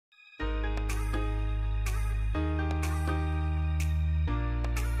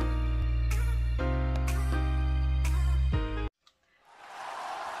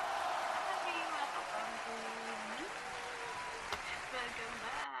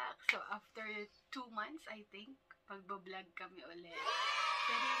So, after 2 months, I think, pagbablog kami ulit.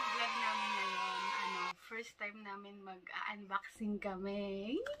 Pero yung vlog namin ngayon, first time namin mag-unboxing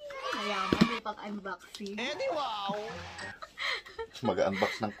kami. Mayaman yung pag-unboxing. Wow!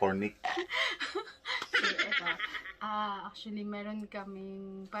 Mag-unbox ng cornic. So, eto. Actually, meron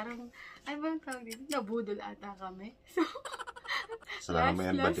kaming, parang, ano ba ang tawag dito? Nabudol ata kami. So,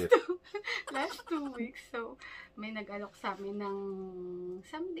 last 2 weeks, so, may nag-alok sa amin ng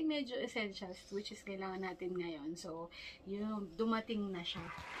something medyo essentials, which is kailangan natin ngayon. So, yun, dumating na siya.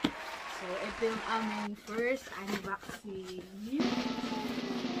 So, ito yung aming first unboxing.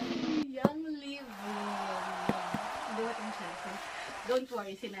 Yung living. Dumating siya. So, don't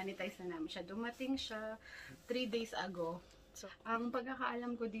worry, sinanitize na namin siya. Dumating siya 3 days ago. So, ang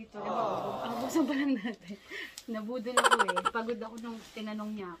pagkakaalam ko dito, buksan pa lang natin. Nabudol ako eh. Pagod ako nung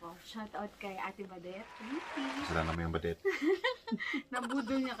tinanong niya ako. Shout out kay Ate Badet. Sila naman yung Badet.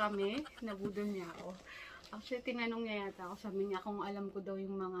 Nabudol niya kami. Nabudol niya ako. Actually, tinanong niya yata ako. Sabi niya kung alam ko daw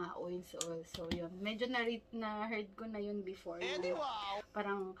yung mga oils. So, yun. Medyo na-heard ko na yun before.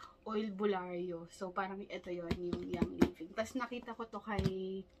 Parang oil bulario. So, parang ito yun, yung Young Living. Tapos nakita ko to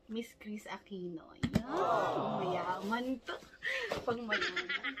kay Miss Chris Aquino. Yan. Mayaman to. Pag mayaman.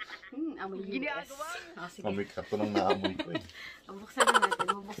 Amoy US. Sige. Amoy ka to nang naamoy ko eh. Buksan na natin.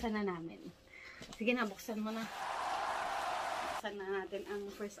 Buksan na namin. Sige na, buksan mo na. Buksan na natin ang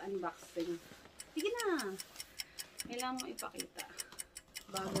first unboxing. Sige na. Kailangan mo ipakita.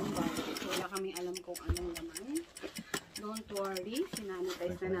 Bagong-bago. Wala kaming alam kung anong laman. Don't worry.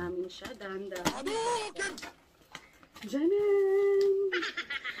 Sinanitize na namin siya. Dahan-dahan. Janan!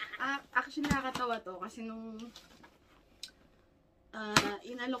 Actually, nakakatawa to. Kasi nung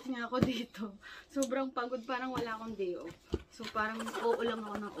inalok niya ako dito, sobrang pagod. Parang wala akong day off. So, parang oo lang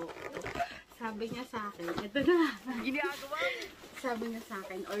ako ng oo. Sabi niya sa akin, ito na. Sabi niya sa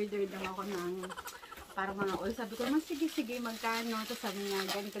akin, order daw ako ng parang mga oil. Sabi ko, sige, magkano? Tapos sabi niya,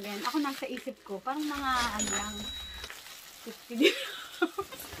 ganito. Ako nasa isip ko, parang mga lang, 60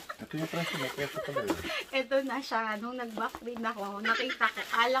 Ito yung presyo, may presyo pala eh. Ito na siya. Nung nag-backread ako, nakita ko,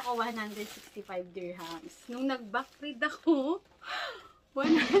 kala ko 165 dirhams. Nung nag-backread ako,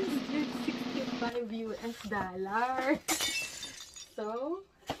 165 US dollar. So,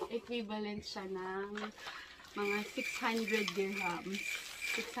 equivalent siya ng mga 600 dirhams.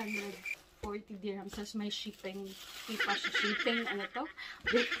 640 dirhams. Tapos may shipping fee pa siya. Ano to?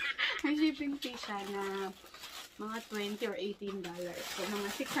 May shipping fee siya na mga 20 or 18 dollars. So, mga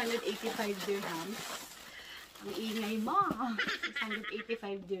 685 dirhams. Ang ingay mo.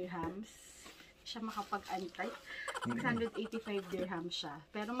 685 dirhams. Siya makapag-antay. 685 dirhams siya.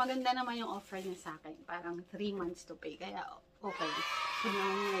 Pero maganda naman yung offer niya sa akin. Parang 3 months to pay. Kaya, okay.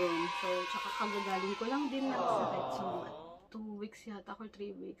 Kailangan ngayon. So, tsaka kagagaling ko lang din nagsakit. So, 2 weeks yata or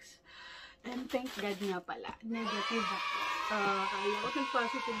 3 weeks. And thank God nga pala, negative ako. Kaya ko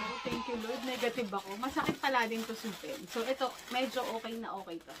nag-positive ako. Thank you Lord, negative ako. Masakit pala din to supin. So, ito, medyo okay na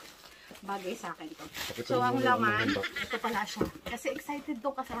okay to. Bagay sa akin to. So, ang laman, ito pala siya. Kasi excited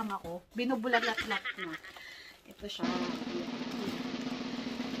to kasama ko. Binubulat-lat na. Ito siya.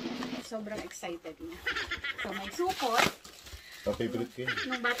 Sobrang excited niya. So, may supot. Ang favorite ko yun.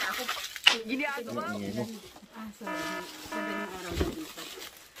 Nung bata ako, ginagawa ko. Sorry. Madaling araw na dito.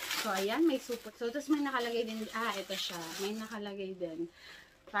 So, ayan, may supot. So, tapos may nakalagay din, ito siya. May nakalagay din.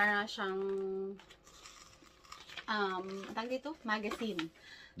 Para siyang, tag dito, magazine.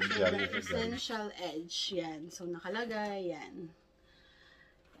 So, Essential Edge. Yan. So, nakalagay, yan.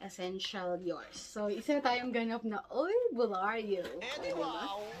 Essential yours. So, isa tayong ganap na, oy, bulario. So,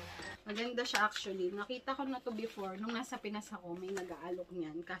 diba? Maganda siya actually. Nakita ko na to before. Nung nasa Pinas ako, may nag-aalok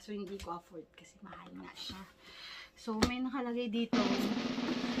niyan. Kaso hindi ko afford kasi mahal nga siya. So, may nakalagay dito.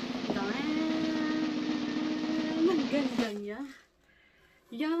 Ang ganda niya.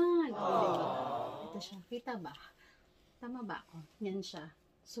 Yan. Ito siya. Kita ba? Tama ba ako? Yan siya.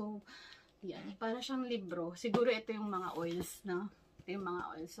 So, yan. Para siyang libro. Siguro ito yung mga oils, no? Ito yung mga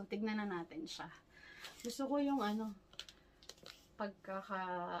oils. So, tignan na natin siya. Gusto ko yung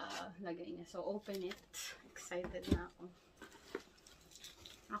pagkakalagay niya. So, open it. Excited na ako.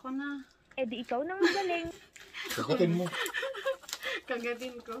 Ako na. Eh di ikaw nang magaling. Kagatin mo.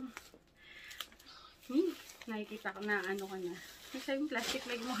 Kagatin ko. Nakikita ko na ko na. Kasi yung plastic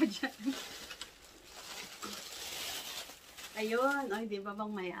leg mo dyan. Ayun. Ay, di ba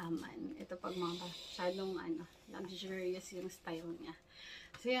bang mayaman? Ito pag mga masyadong luxurious yung style niya.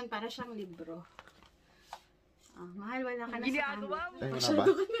 So, yun. Para siyang libro. Mahal, wala ka na sa amin.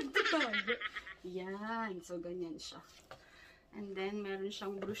 Masyado ka nagtatago. Yan. So, ganyan siya. And then, meron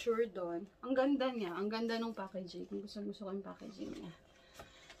siyang brochure doon. Ang ganda niya. Ang ganda ng packaging. Gusto ko yung packaging niya.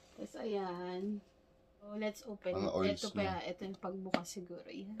 Tapos, ayan. So, let's open Mga it. oils Ito pa, ito yung pagbukas siguro.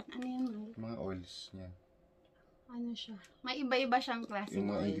 Yan. Ano yan? Mga oils niya. Ano siya? May iba-iba siyang klase Yung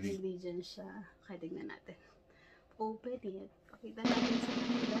ng mga oil. Ingredients siya. Kaya tignan natin. Open it. Pakita natin sa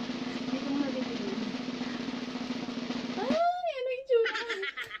kanila. Hindi ko malitin. Ay! Ano yung tsura?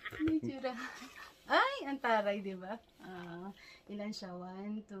 Ano yung tsura? Ay! Ang taray, di ba? Ilan siya?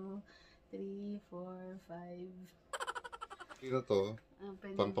 1, 2, 3, 4, 5. Ito to,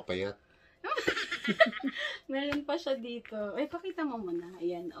 pampapayat. Meron pa siya dito. Ay, pakita mo muna.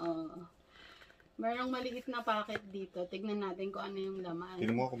 Ayan, merong maliit na packet dito. Tignan natin kung ano yung laman.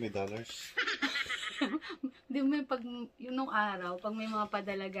 Tignan mo ako may dollars. Di mo pag, yun nung araw, pag may mga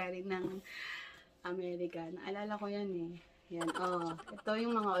padala galing ng Amerika, naalala ko yan eh. Yan, ito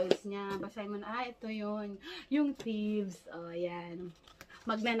yung mga oils niya. Basahin mo na, ito yun. Yung thieves. Yan.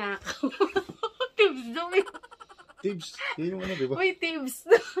 Magnanakaw. Thieves daw eh. Tips. Yan yung ano, diba? Uy, thieves.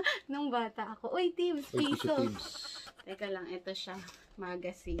 Nung bata ako. Uy, thieves, piso. Teka lang, ito siya.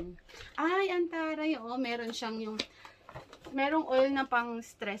 Magazine. Ay, ang taray. Meron siyang yung merong oil na pang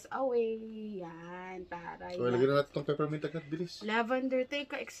stress away. Yan, taray. So, ilagyan na natin itong peppermint agad. Bilis. Lavender.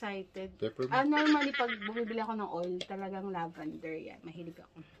 Teka, excited. Peppermint. Normally, pag bumibili ako ng oil, talagang lavender. Yan, mahilig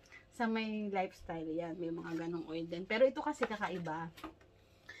ako. Sa may lifestyle, yan. May mga ganong oil din. Pero ito kasi kakaiba.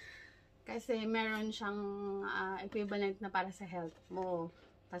 Kasi meron siyang equivalent na para sa health mo.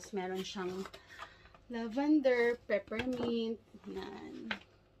 Tapos meron siyang lavender, peppermint, yan.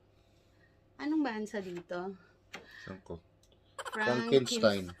 Anong bansa dito? Saan ko?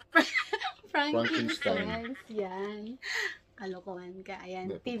 Frankenstein. Frankenstein. Yan. Kalokohan ka.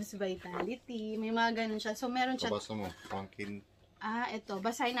 Ayan. Thieves Vitality. May mga ganun siya. So, meron siya. Pabasa mo. Ito.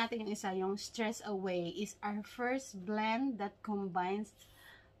 Basahin natin yung isa. Yung Stress Away is our first blend that combines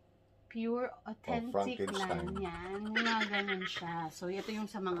pure, authentic na yan. May mga ganun siya. So, ito yung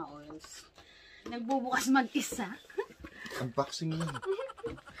sa mga oils. Nagbubukas mag-isa. Unboxing yan.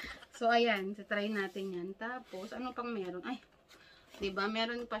 So, ayan. Try natin yan. Tapos, ano pang meron? Ay, diba?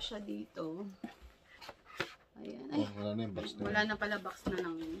 Meron pa siya dito. Ayan. Ay, wala na yung box na. Wala na pala box na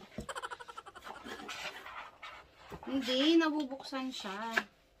lang. Hindi, nabubuksan siya.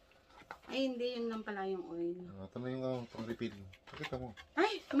 Ay, hindi. Yun lang pala yung oil. Ito na yung pang-refill. Pakita mo.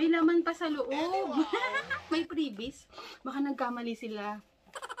 Ay, may laman pa sa loob. May freebies. Baka nagkamali sila.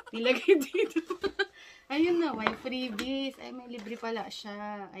 Nilagay dito. Ayun na, may freebies. Ay, may libre pala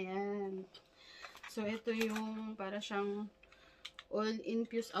siya. Ayan. So, ito yung para siyang oil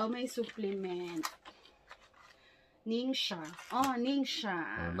infused. May supplement. Ningsha. Ningsha.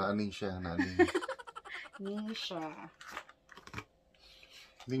 Naaning siya. Ningsha.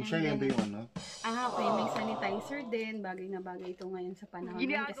 Ningsha yan ba yung ano? Okay. May sanitizer din. Bagay na bagay ito ngayon sa panahon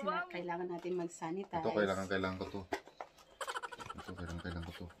ngayon kasi kailangan natin mag-sanitize. Ito, kailangan ko to. Kailangan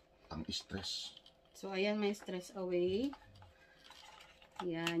ko to. Ang stress. So, ayan, may stress away.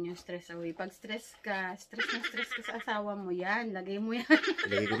 Yan, yung stress away. Pag stress ka sa asawa mo, yan. Lagay mo yan.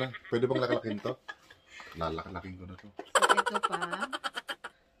 Lagay ko na. Pwede bang lakalakin to? Lalakalakin ko na to. So, ito pa.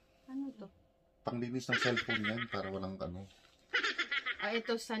 Ano to? Panglinis ng cellphone yan para walang ano.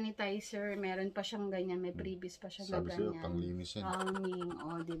 Ito sanitizer. Meron pa siyang ganyan. May previous pa siyang Sabi ganyan. sa'yo, panglinis yan. Calming.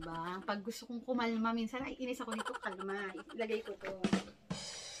 Diba? Pag gusto kong kumalma, minsan, ay, inis ako nito, kalma. Ilagay ko to.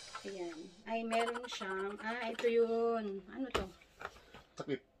 Ayan. Ay, meron siyang, ito yun. Ano to?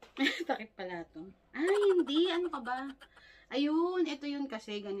 Takip. Takip pala to. Hindi. Ano ka ba? Ayun. Ito yun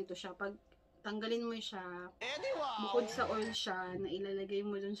kasi. Ganito siya. Pag tanggalin mo siya, bukod sa oil siya, na ilalagay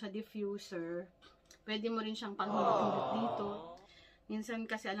mo dun sa diffuser, pwede mo rin siyang panghulot-hulot dito. Minsan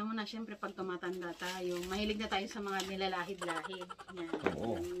kasi, alam mo na, syempre pag tumatanda tayo, mahilig na tayo sa mga nilalahid-lahid. Yan.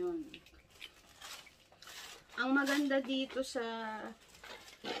 Oo. Yun. Ang maganda dito sa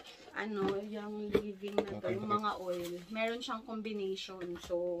yung living na to, yung mga oil, meron siyang combination.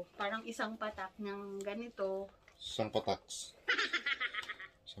 So, parang isang patak ng ganito. Isang pataks.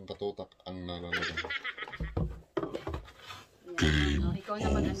 Isang katutak ang nalalagay. Yan. Ikaw na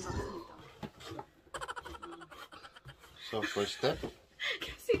mag-unbox nito. So, first step.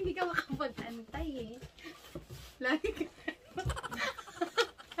 Kasi hindi ka makapag-antay eh. Lagi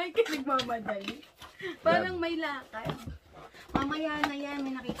ka nagmamadali. Parang may lakad. Mamaya na yan,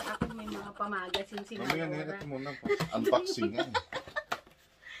 may nakita ako may mga pamagasin sila. Mamaya na yan, ito muna. Unboxing yan.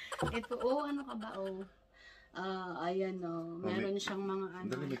 Ito, ano ka ba, ayan, meron siyang mga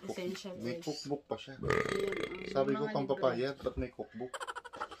essential oils. May cookbook pa siya. Ayan, Sabi ko, pampapayat, ba't may cookbook?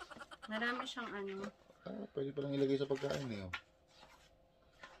 Marami siyang Pwede palang ilagay sa pagkain eh.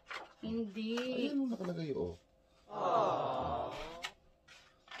 Hindi. Ayan, nakalagay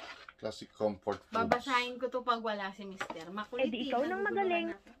Classic comfort foods. Babasahin ko to pag wala si Mister. Makulit. Eh, di ikaw nang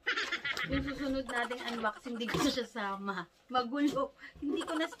magaling. Yung susunod nating unboxing, hindi ko siya sama. Magulo. Hindi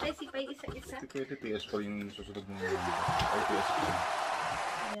ko na-specify isa-isa. Hindi pwede PS4 yung susunod mo. Ay, PS4.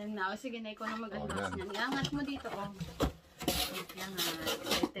 Ayan na. O sige na, ikaw na mag-unbox yan. niyan. Iangat mo dito, oh. Wait lang ha.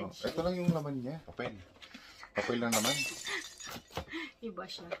 Excited siya. Ito lang yung laman niya. Papel. Papel lang naman. Iba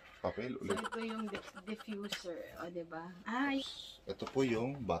siya. Papel So, ulit. ito yung diffuser. O, diba? Ay, Ito po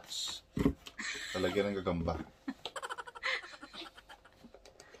yung box. Talagyan ng gagamba.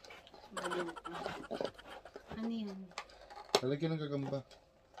 balik. Ano yan? Talagyan ng gagamba.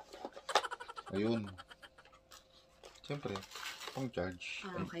 Ayun. Siyempre, pang charge.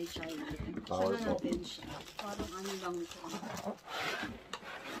 Ah, okay, child. Power Saan po. natin siya? Parang ano lang ito.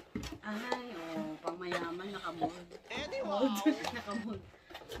 Ay, oh, pang mayaman, nakamold. Mold. Nakamold.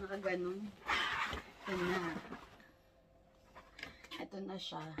 Nakaganon. Ito na. Ito na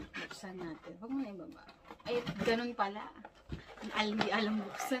siya. Buksan natin. Huwag mo na ibaba. Ay, ganun pala. Hindi alam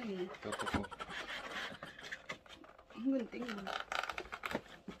buksan eh. Ito po. Ang gunting mo.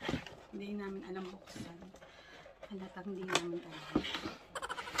 Hindi namin alam buksan. Halatang hindi namin alam.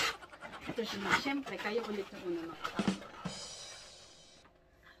 Ito siya na. Siyempre, kayo ulit na una makakabot.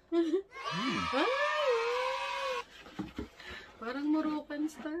 Parang Moroccan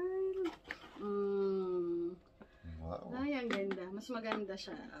style. Wow. Ay, ang ganda. Mas maganda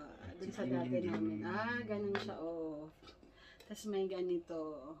siya dun sa dati namin. Ah, ganun siya, oh. Tapos may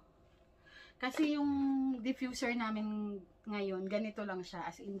ganito. Kasi yung diffuser namin ngayon, ganito lang siya,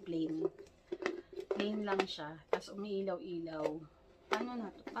 as in plain. Plain lang siya. Tapos umiilaw-ilaw. Paano na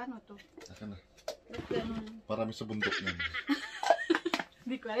to? Paano to? Aka na. Ba't ganun? Marami sa bundok niyan.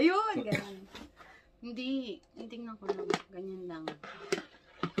 Hindi ko, ayun, ganun. Hindi, tingnan ko lang. Ganyan lang.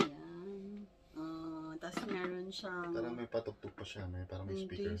 Ayan. Tapos meron siyang... Parang may patugtog pa siya. Parang may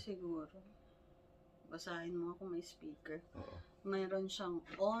speaker. Hindi siguro. Basahin mo kung may speaker. Oo. Mayroon siyang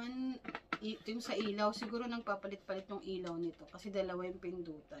on. Ito yung sa ilaw. Siguro nagpapalit-palit ng ilaw nito. Kasi dalawa yung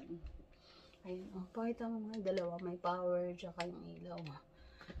pindutan. Ayun. Oh, pakita mo nga. Dalawa. May power. Tsaka yung ilaw.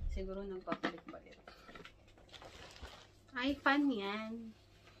 Siguro nagpapalit-palit. Ay, fan yan.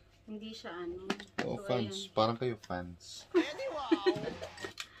 Hindi siya ano. Oh, So, fans. ayan. Parang kayo fans.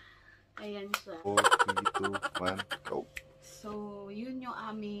 Ayan siya. 4, 3, 2, 1, go. So, yun yung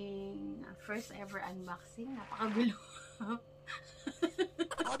aming first ever unboxing. Napakagulo.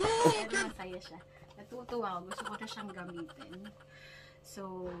 Pero masaya siya. Natutuwa ako. Gusto ko na siyang gamitin. So,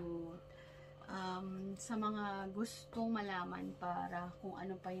 sa mga gustong malaman para kung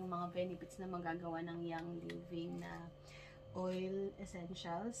ano pa yung mga benefits na magagawa ng Young Living na oil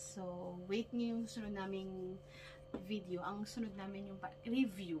essentials. So, wait nyo yung sunod naming video. Ang sunod namin yung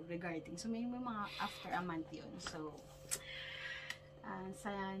review regarding. So, may mga after a month yun. So,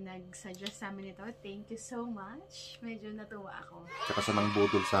 sa nag-suggest sa amin ito, thank you so much. Medyo natuwa ako. Tsaka sa nang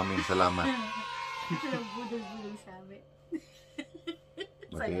budol sa amin. Salamat. Ito nagbudol-budol sa amin.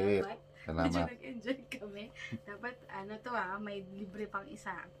 Bakit? Medyo Salamat. nag-enjoy kami. Dapat, may libre pang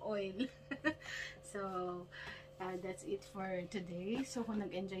isa oil. So, that's it for today. So, kung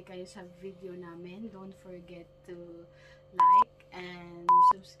nag-enjoy kayo sa video namin, don't forget to like and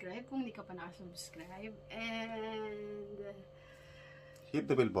subscribe kung hindi ka pa nakasubscribe. And, Hit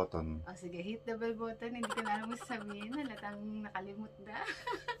the bell button. sige, hit the bell button. Hindi ko na alam mo sabihin. Halatang nakalimut na.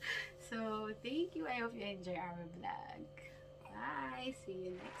 So, thank you. I hope you enjoy our vlog. Bye! See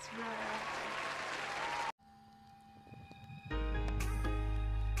you next vlog.